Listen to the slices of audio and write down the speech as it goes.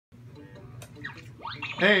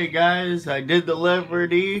Hey guys, I did the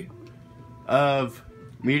liberty of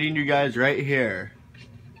meeting you guys right here.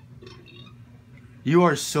 You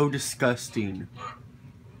are so disgusting.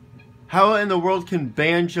 How in the world can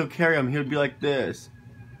Banjo carry him? He would be like this.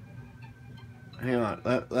 Hang on,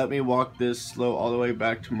 let me walk this slow all the way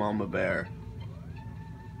back to Mama Bear.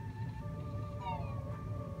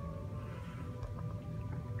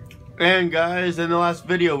 And guys, in the last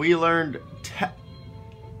video we learned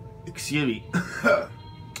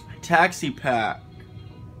Taxi Pack.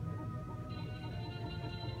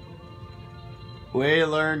 We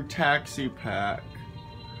learned Taxi Pack.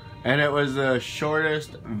 And it was the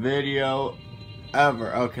shortest video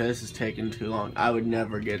ever. Okay, this is taking too long. I would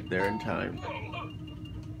never get there in time.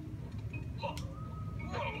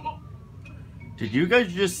 Did you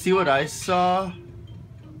guys just see what I saw?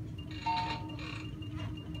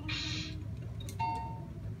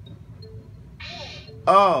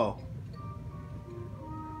 Oh.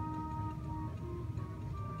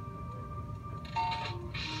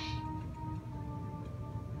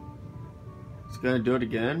 It's gonna do it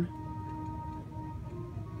again.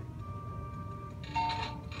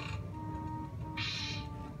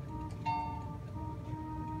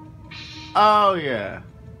 Oh yeah.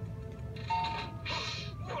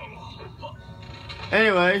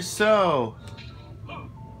 Anyway, so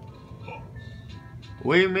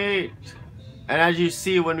we meet, and as you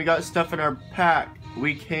see, when we got stuff in our pack,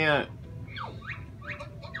 we can't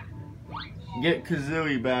get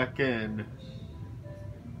Kazooie back in.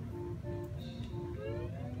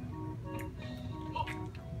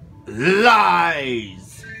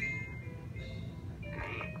 Lies!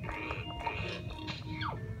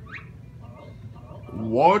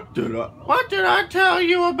 What did I tell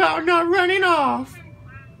you about not running off?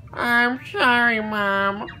 I'm sorry,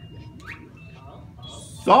 Mom.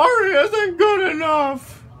 Sorry isn't good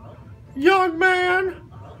enough. Young man,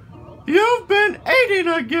 you've been eating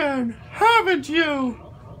again, haven't you?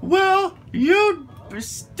 Well, you'd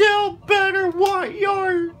still better want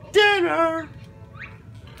your dinner.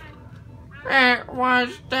 It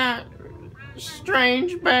was that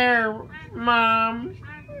strange bear, Mom.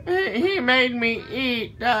 He made me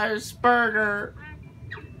eat this burger.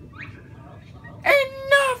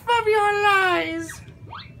 Enough of your lies!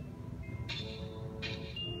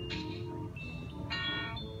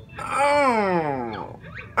 Oh.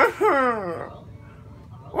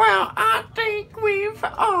 Well, I think we've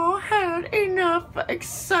all had enough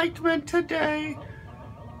excitement today.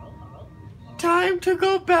 Time to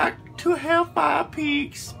go back to Hellfire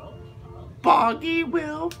Peaks. Boggy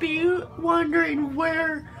will be wondering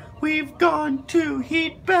where we've gone to.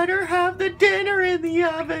 He'd better have the dinner in the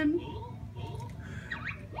oven.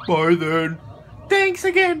 Bye then. Thanks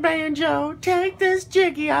again, Banjo. Take this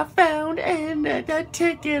Jiggy I found in the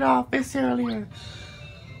ticket office earlier.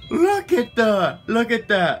 Look at that. Look at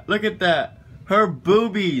that. Look at that. Her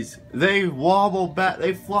boobies, they wobble back,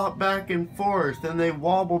 they flop back and forth, and they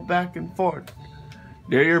wobble back and forth.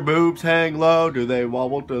 Do your boobs hang low? Do they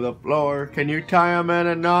wobble to the floor? Can you tie them in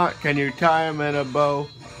a knot? Can you tie them in a bow?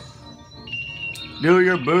 Do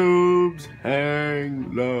your boobs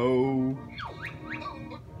hang low?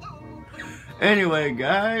 Anyway,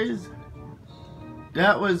 guys,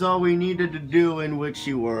 that was all we needed to do in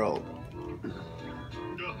Witchy World.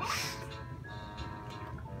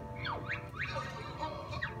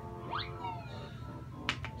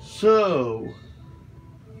 So,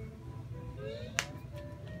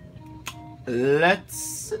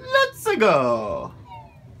 let's go.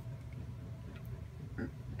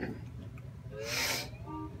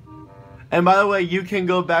 And by the way, you can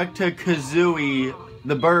go back to Kazooie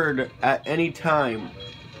the bird at any time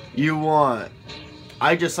you want.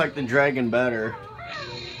 I just like the dragon better.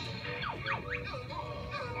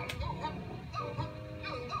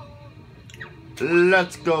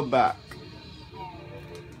 Let's go back.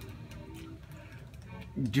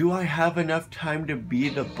 Do I have enough time to be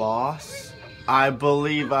the boss? I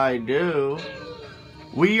believe I do.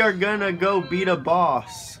 We are gonna go beat a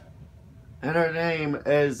boss. And her name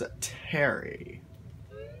is Terry.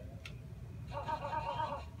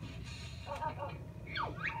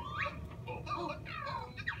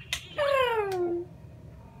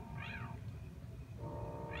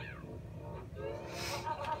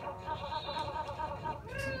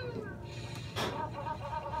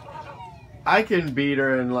 I can beat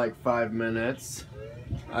her in like 5 minutes.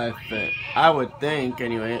 I think. I would think,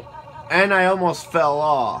 anyway. And I almost fell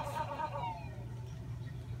off.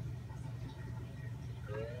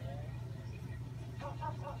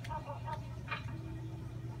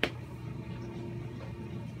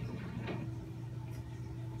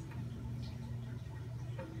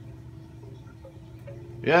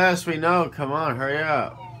 Yes, we know. Come on, hurry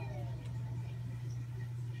up.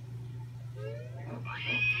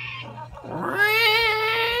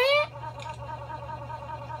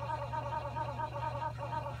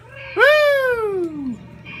 Woo!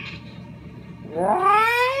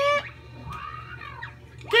 What?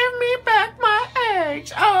 Give me back my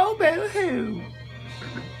eggs. Oh, boo-hoo.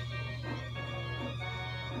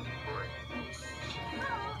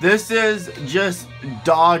 This is just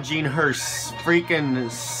dodging her freaking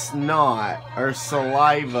snot or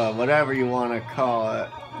saliva, whatever you want to call it.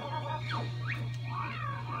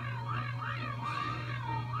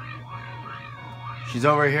 She's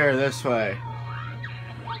over here this way.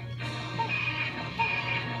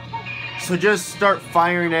 So just start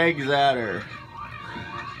firing eggs at her.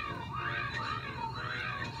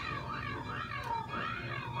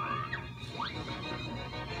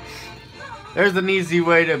 There's an easy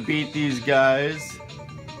way to beat these guys.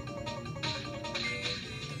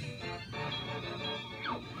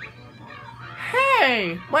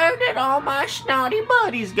 Hey, where did all my snotty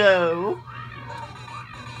buddies go?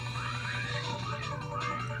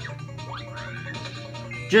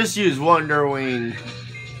 Just use Wonder Wing.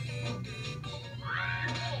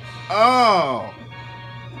 Oh!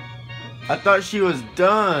 I thought she was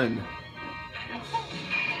done.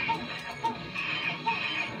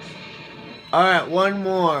 Alright, one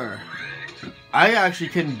more. I actually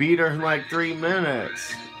can beat her in like 3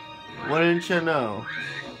 minutes. Wouldn't you know?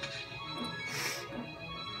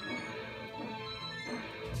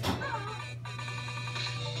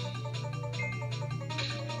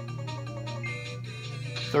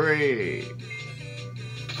 Three,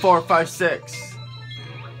 4, 5, 6.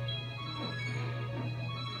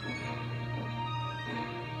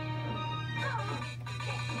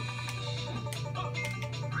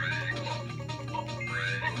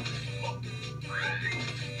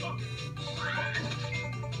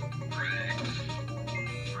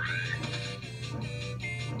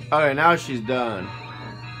 Alright, now she's done.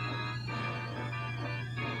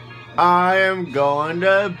 I am going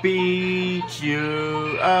to beat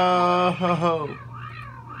you. Oh.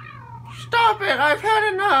 Stop it! I've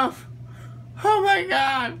had enough. Oh my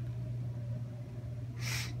god.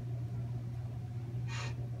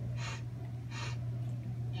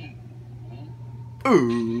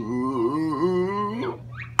 Ooh.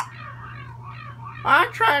 I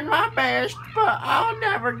tried my best, but I'll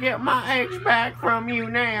never get my eggs back from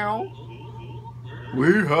you now.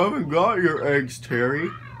 We haven't got your eggs, Terry.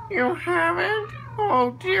 You haven't?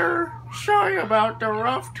 Oh dear. Sorry about the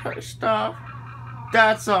rough stuff.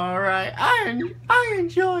 That's alright. I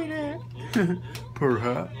enjoyed it.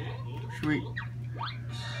 Perhaps. Sweet.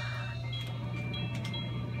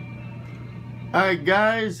 Alright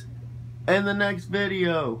guys, in the next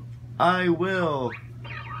video,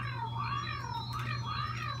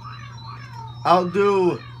 I'll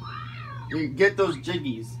do, get those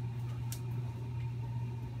jiggies.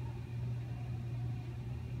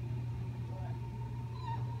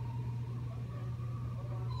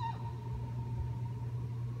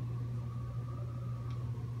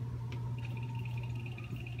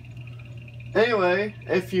 Anyway,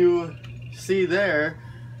 if you see there,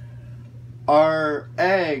 our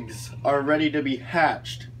eggs are ready to be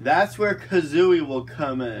hatched. That's where Kazooie will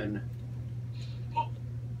come in.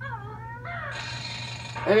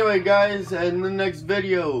 Anyway guys, in the next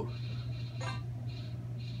video,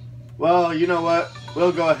 well, you know what?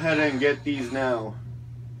 We'll go ahead and get these now.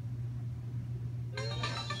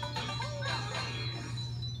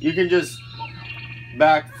 You can just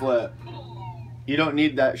backflip. You don't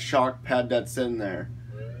need that shock pad that's in there.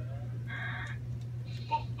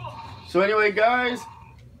 So anyway guys,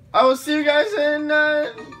 I will see you guys in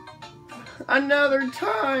another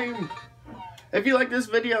time. If you like this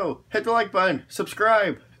video, hit the like button,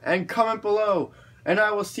 subscribe, and comment below. And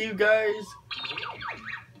I will see you guys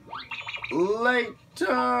later.